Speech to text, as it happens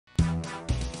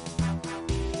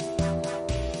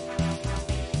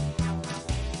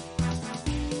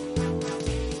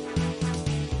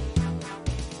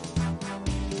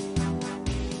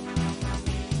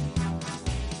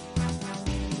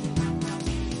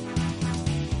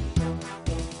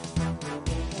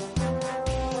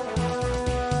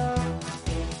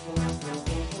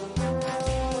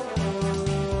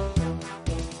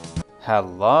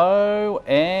Hello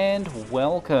and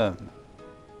welcome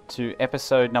to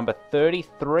episode number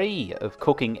 33 of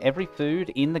cooking every food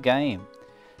in the game.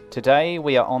 Today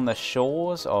we are on the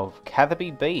shores of Catherby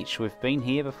Beach. We've been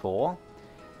here before.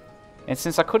 And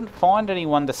since I couldn't find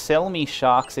anyone to sell me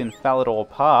sharks in Falador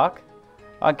Park,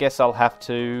 I guess I'll have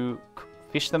to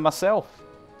fish them myself.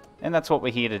 And that's what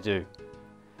we're here to do.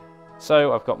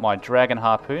 So I've got my dragon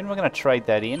harpoon. We're going to trade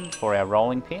that in for our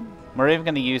rolling pin. We're even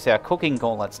going to use our cooking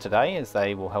gauntlets today, as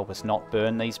they will help us not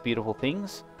burn these beautiful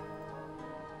things.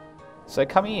 So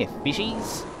come here,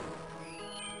 fishies.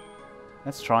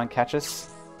 Let's try and catch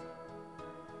us.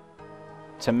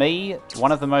 To me,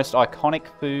 one of the most iconic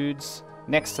foods,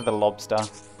 next to the lobster,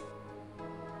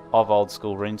 of old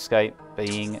school Runescape,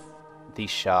 being the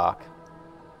shark.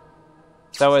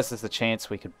 So as there's a chance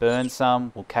we could burn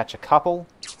some, we'll catch a couple.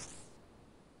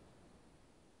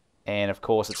 And of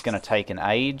course it's going to take an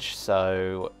age,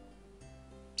 so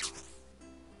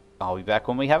I'll be back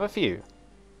when we have a few.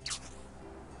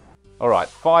 Alright,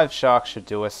 5 sharks should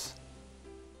do us.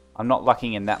 I'm not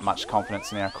lacking in that much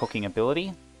confidence in our cooking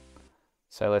ability.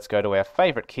 So let's go to our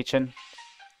favourite kitchen.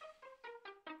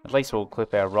 At least we'll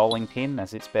clip our rolling pin,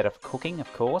 as it's better for cooking,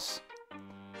 of course.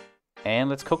 And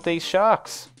let's cook these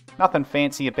sharks. Nothing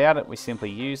fancy about it, we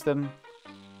simply use them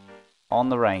on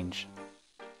the range.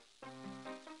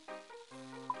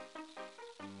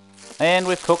 And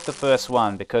we've cooked the first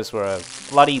one because we're a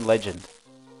bloody legend.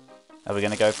 Are we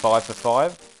going to go 5 for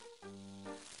 5?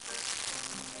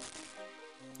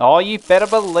 Oh, you better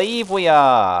believe we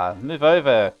are. Move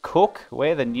over, cook.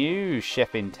 We're the new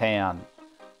chef in town.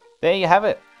 There you have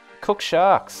it. Cook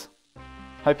sharks.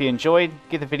 Hope you enjoyed.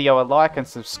 Give the video a like and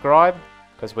subscribe,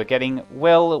 because we're getting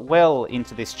well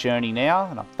into this journey now,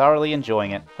 and I'm thoroughly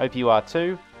enjoying it. Hope you are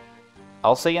too.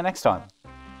 I'll see you next time.